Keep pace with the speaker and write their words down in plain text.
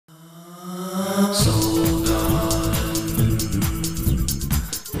Soul Garden.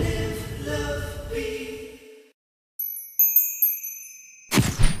 Live, love, be.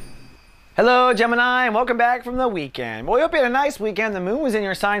 Hello Gemini, and welcome back from the weekend. Well, we hope you had a nice weekend. The moon was in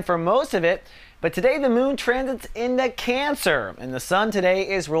your sign for most of it, but today the moon transits into Cancer, and the sun today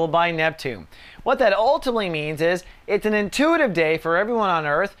is ruled by Neptune. What that ultimately means is it's an intuitive day for everyone on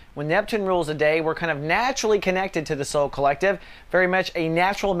Earth. When Neptune rules a day, we're kind of naturally connected to the soul collective, very much a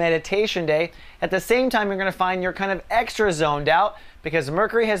natural meditation day. At the same time, you're going to find you're kind of extra zoned out because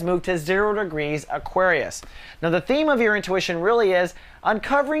Mercury has moved to 0 degrees Aquarius. Now, the theme of your intuition really is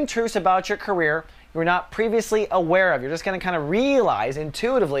uncovering truths about your career you're not previously aware of. You're just going to kind of realize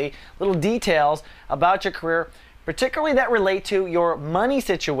intuitively little details about your career, particularly that relate to your money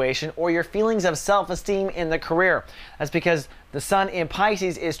situation or your feelings of self-esteem in the career. That's because the sun in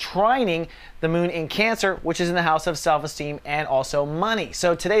Pisces is trining the moon in Cancer, which is in the house of self-esteem and also money.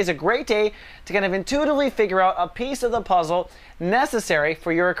 So today's a great day to kind of intuitively figure out a piece of the puzzle necessary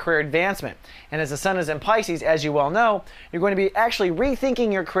for your career advancement. And as the sun is in Pisces, as you well know, you're going to be actually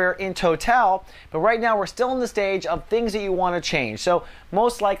rethinking your career in total, but right now we're still in the stage of things that you want to change. So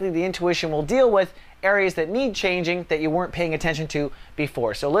most likely the intuition will deal with areas that need changing that you weren't paying attention to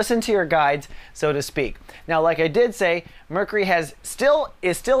before. So listen to your guides, so to speak. Now, like I did say, Mercury is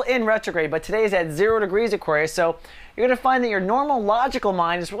still in retrograde, but today is at 0 degrees Aquarius, so you're going to find that your normal logical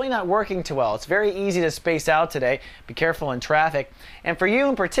mind is really not working too well. It's very easy to space out today. Be careful in traffic. And for you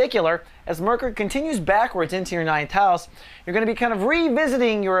in particular, as Mercury continues backwards into your 9th house, you're going to be kind of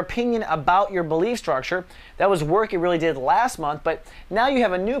revisiting your opinion about your belief structure. That was work you really did last month, but now you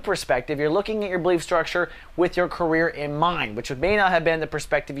have a new perspective. You're looking at your belief structure with your career in mind, which may not have been the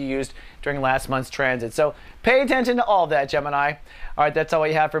perspective you used during last month's transit. So pay attention to all of that, Gemini. All right, that's all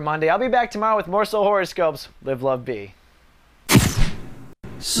we have for Monday. I'll be back tomorrow with more soul horoscopes. Live, love, be.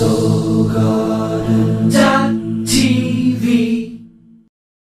 Soul Garden.